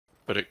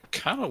But it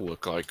kind of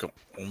looked like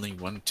only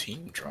one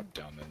team dropped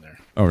down in there.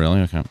 Oh,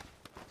 really? Okay.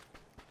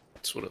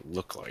 That's what it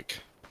looked like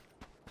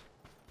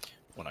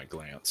when I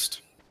glanced.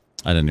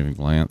 I didn't even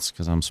glance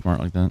because I'm smart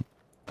like that.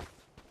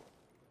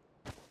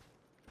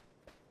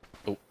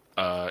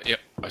 Oh, yep.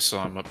 I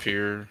saw him up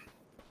here.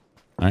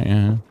 All right,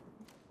 yeah.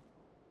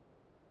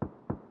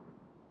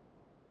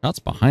 That's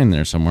behind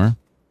there somewhere.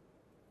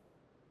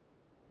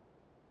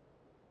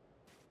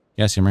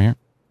 Yeah, I see him right here.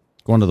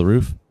 Going to the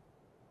roof.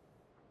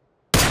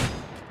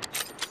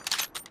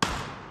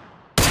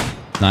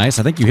 Nice.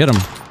 I think you hit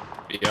him.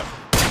 Yep.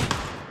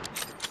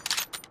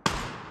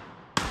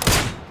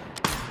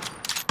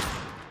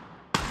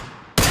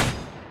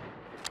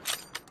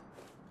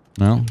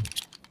 Well,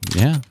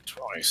 yeah.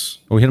 Twice.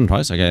 Oh, we hit him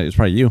twice? Okay, it's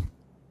probably you.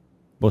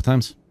 Both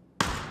times.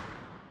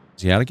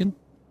 Is he out again?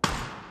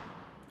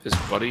 His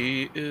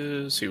buddy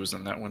is... He was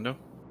in that window.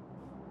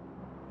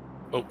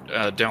 Oh,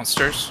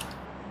 downstairs.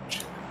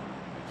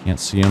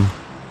 Can't see him.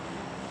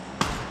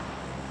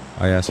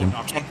 Oh, yeah, I see him.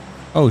 Knocked one.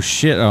 Oh,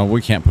 shit. Oh,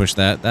 we can't push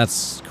that.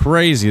 That's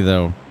crazy,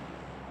 though.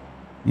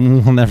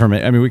 We'll never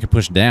make... I mean, we could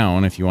push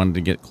down if you wanted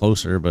to get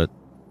closer, but...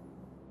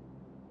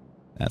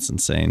 That's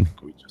insane.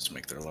 We just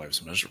make their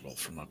lives miserable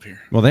from up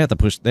here. Well, they have to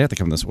push... They have to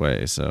come this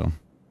way, so...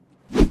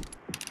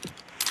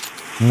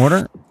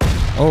 Mortar?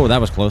 Oh, that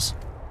was close.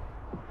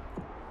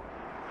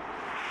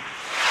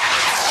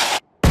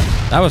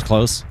 That was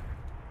close.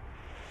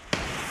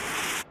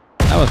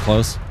 That was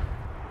close.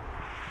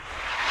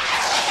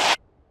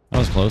 That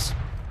was close.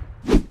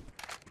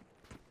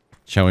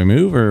 Shall we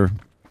move, or...?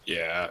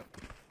 Yeah.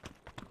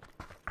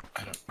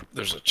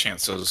 There's a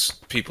chance those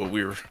people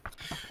we were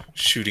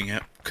shooting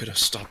at could have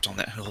stopped on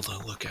that hill to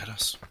look at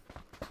us.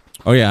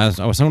 Oh, yeah,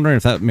 I was wondering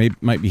if that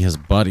might be his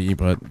buddy,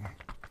 but...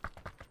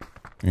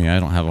 Yeah, I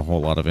don't have a whole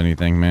lot of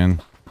anything,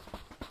 man.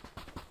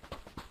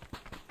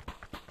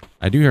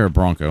 I do hear a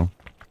Bronco.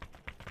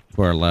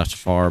 To our left,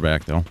 far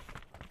back, though.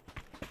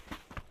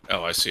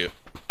 Oh, I see it.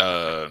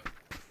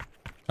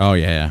 Oh,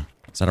 yeah.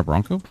 Is that a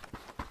Bronco?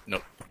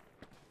 Nope.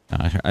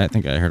 I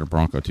think I heard a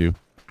Bronco, too.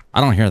 I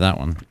don't hear that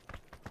one.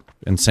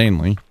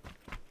 Insanely.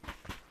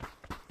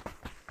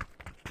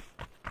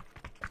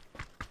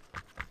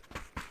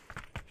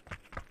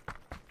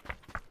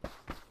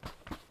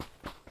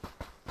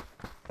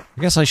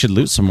 I guess I should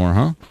loot some more,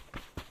 huh?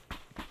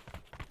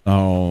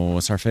 Oh,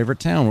 it's our favorite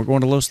town. We're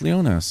going to Los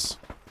Leones.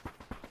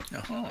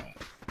 Oh.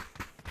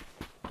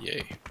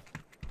 Yay.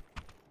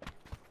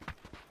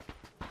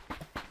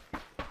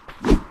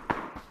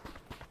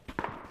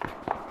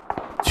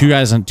 Two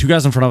guys in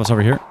front of us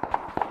over here.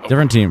 Oh.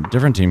 Different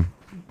team.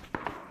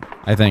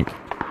 I think.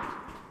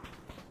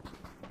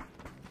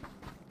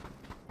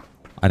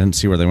 I didn't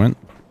see where they went.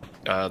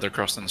 They're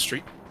crossing the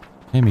street.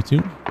 Hey, me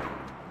too.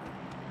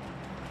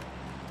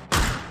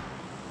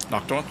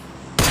 Knocked one.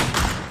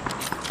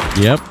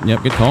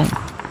 Yep, good call.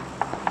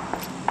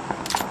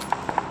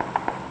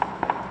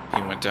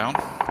 He went down.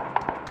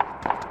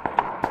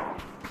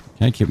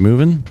 Okay, keep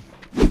moving.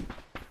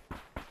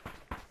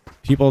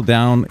 People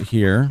down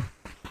here,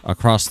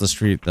 across the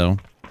street, though.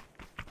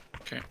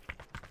 Okay.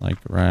 Like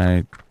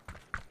right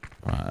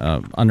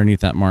underneath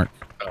that mark.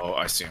 Oh,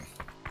 I see him.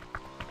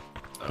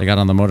 They got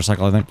on the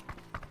motorcycle, I think.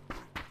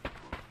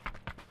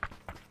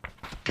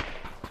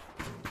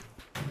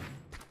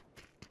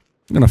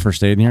 I'm gonna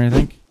first aid in here, I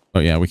think. Oh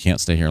yeah, we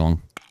can't stay here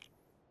long.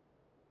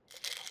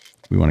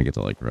 We want to get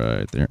to like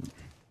right there.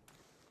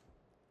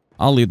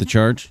 I'll lead the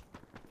charge.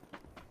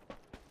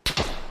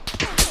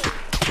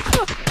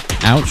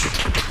 Ouch.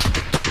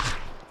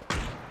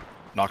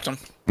 Knocked him.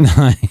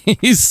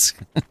 Nice.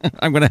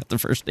 I'm gonna have to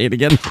first aid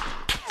again.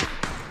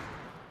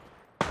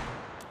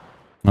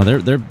 Oh,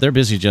 they're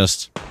busy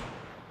just.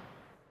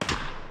 Get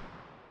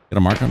a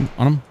mark on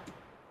them.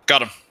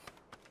 Got him.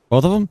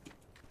 Both of them?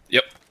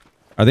 Yep.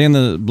 Are they in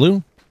the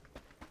blue?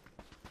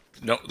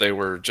 No, they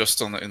were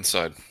just on the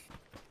inside.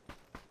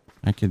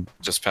 I could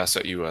just past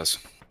that US.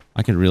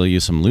 I could really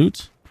use some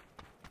loot.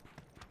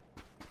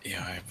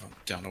 Yeah, I'm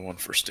down to one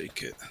first aid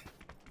kit.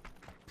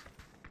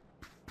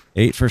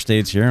 8 first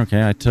aids here.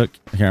 Okay, I took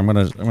here. I'm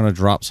gonna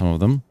drop some of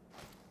them.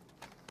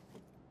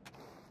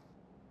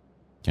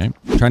 Okay,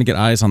 I'm trying to get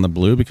eyes on the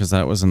blue because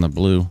that was in the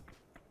blue.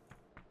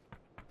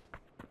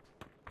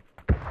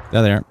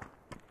 There they are.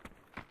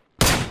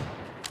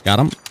 Got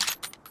him.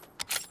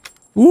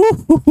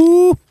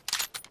 Woo-hoo-hoo.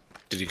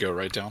 Did he go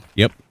right down?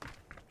 Yep.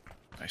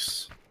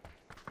 Nice.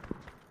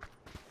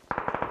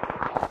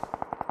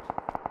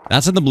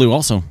 That's in the blue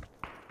also.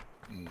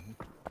 Mm-hmm.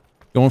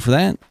 Going for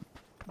that.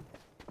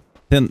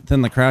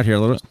 Thin the crowd here a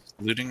little bit.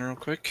 Looting real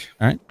quick.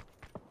 All right.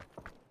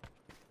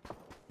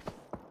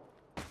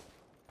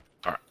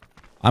 All right.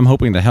 I'm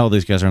hoping the hell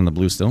these guys are in the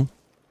blue still.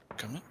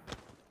 Come on.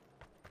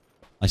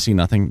 I see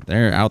nothing.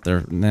 They're out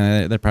there.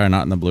 Nah, they're probably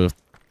not in the blue.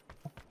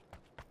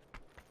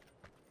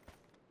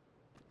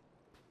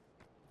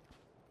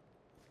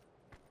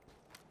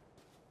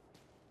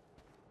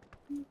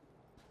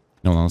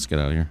 No, let's get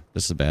out of here.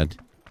 This is bad.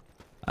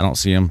 I don't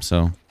see him,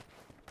 so...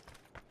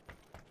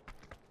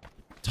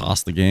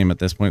 Toss the game at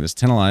this point. There's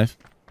 10 alive.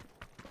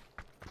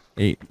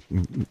 8,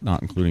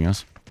 not including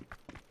us.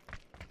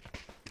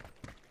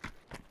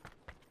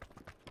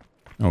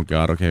 Oh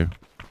god, okay.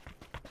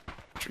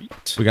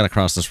 Treat. We gotta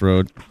cross this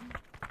road.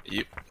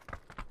 Yep.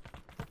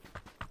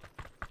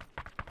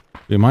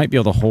 We might be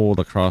able to hold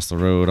across the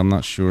road. I'm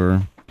not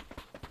sure.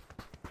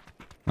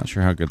 Not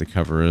sure how good the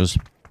cover is.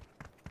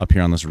 Up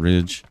here on this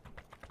ridge.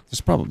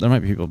 There might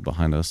be people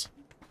behind us.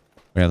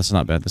 Oh, yeah, this is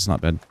not bad. This is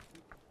not bad.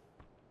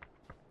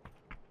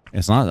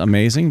 It's not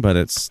amazing, but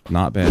it's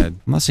not bad.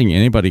 I'm not seeing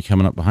anybody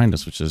coming up behind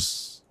us, which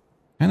is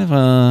kind of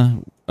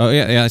oh,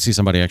 yeah, I see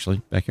somebody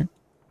actually back here.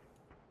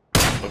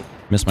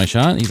 Missed my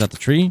shot. He's at the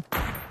tree.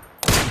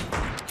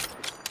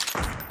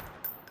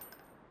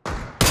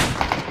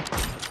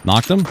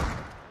 Knocked him.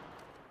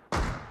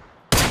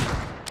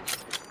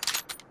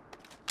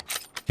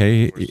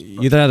 Okay, he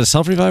either had a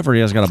self-revive or he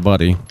has got a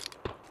buddy.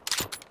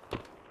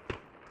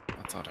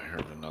 I thought I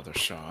heard another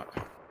shot.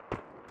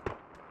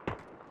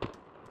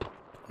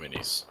 I mean,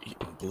 he's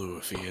eating blue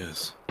if he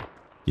is.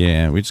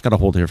 Yeah, we just gotta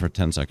hold here for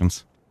 10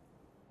 seconds.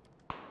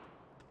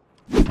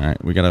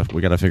 Alright, we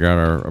gotta figure out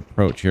our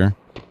approach here.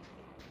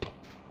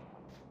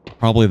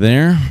 Probably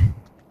there.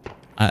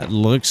 It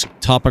looks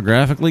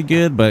topographically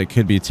good, but it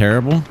could be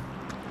terrible.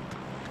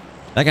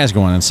 That guy's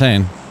going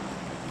insane.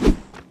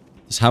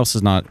 This house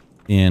is not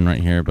in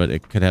right here, but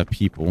it could have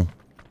people.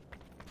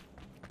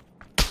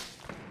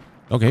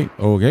 Okay,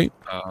 okay.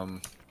 Oh,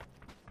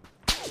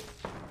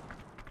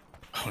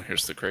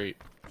 here's the crate.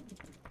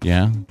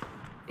 Yeah.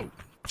 Oh,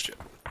 shit.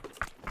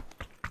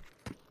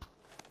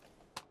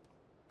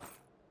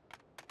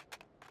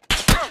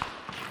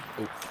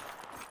 Oh.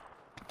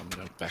 I'm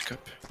gonna back up.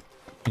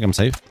 I think I'm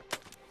safe.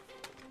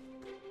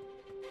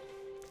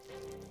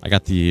 I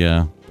got the,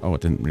 oh,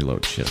 it didn't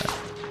reload. Shit.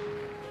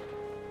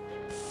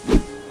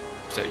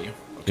 Is that you?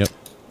 Okay. Yep.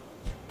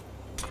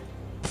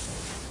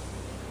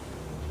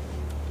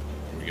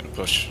 Are we gonna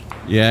push?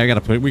 Yeah,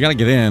 we gotta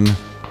get in.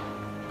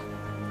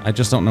 I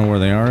just don't know where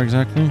they are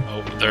exactly.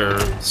 Oh, they're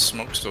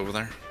smokes over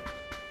there.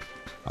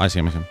 I see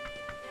him, I see him.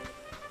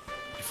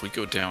 If we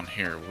go down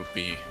here, would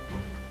be...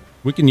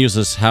 We can use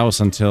this house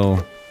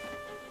until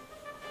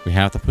we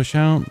have to push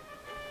out.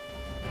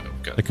 Oh,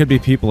 got There could be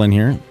people in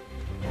here.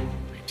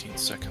 18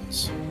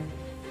 seconds.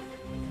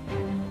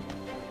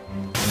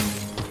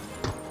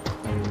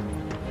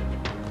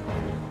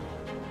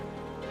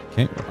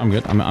 Okay, I'm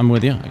good. I'm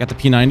with you. I got the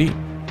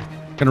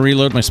P90. Gonna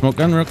reload my smoke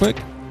gun real quick.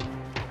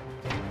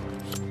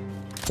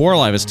 4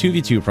 alive. It's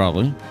 2v2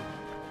 probably.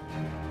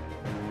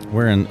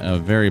 We're in a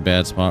very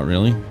bad spot,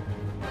 really,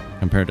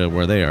 compared to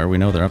where they are. We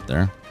know they're up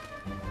there.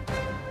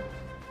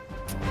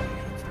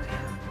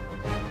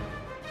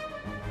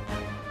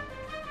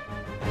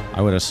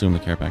 I would assume the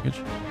care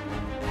package.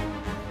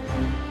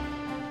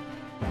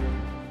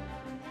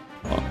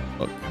 Oh,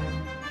 look.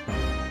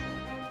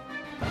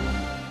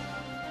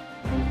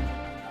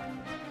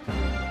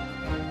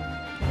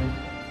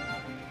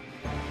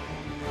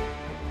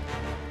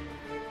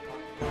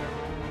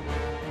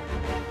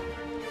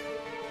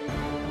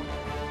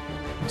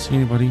 Don't see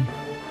anybody.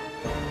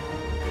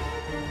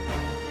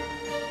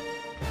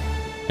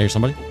 I hear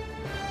somebody.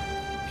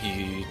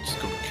 He just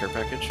go to care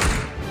package.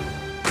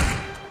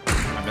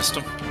 I missed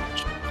him.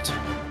 Shit.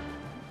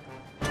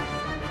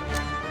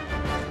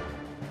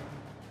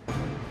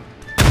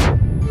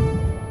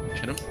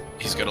 Hit him.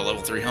 He's got a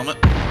level 3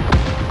 helmet.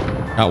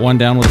 Got one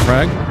down with a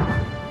frag.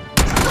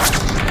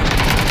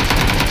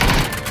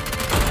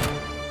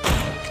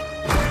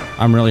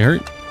 I'm really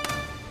hurt.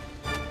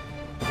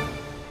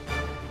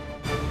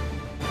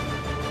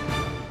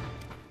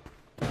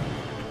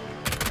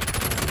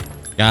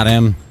 Got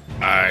him.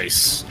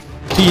 Nice.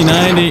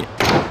 P90.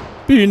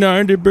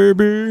 P90,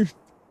 baby.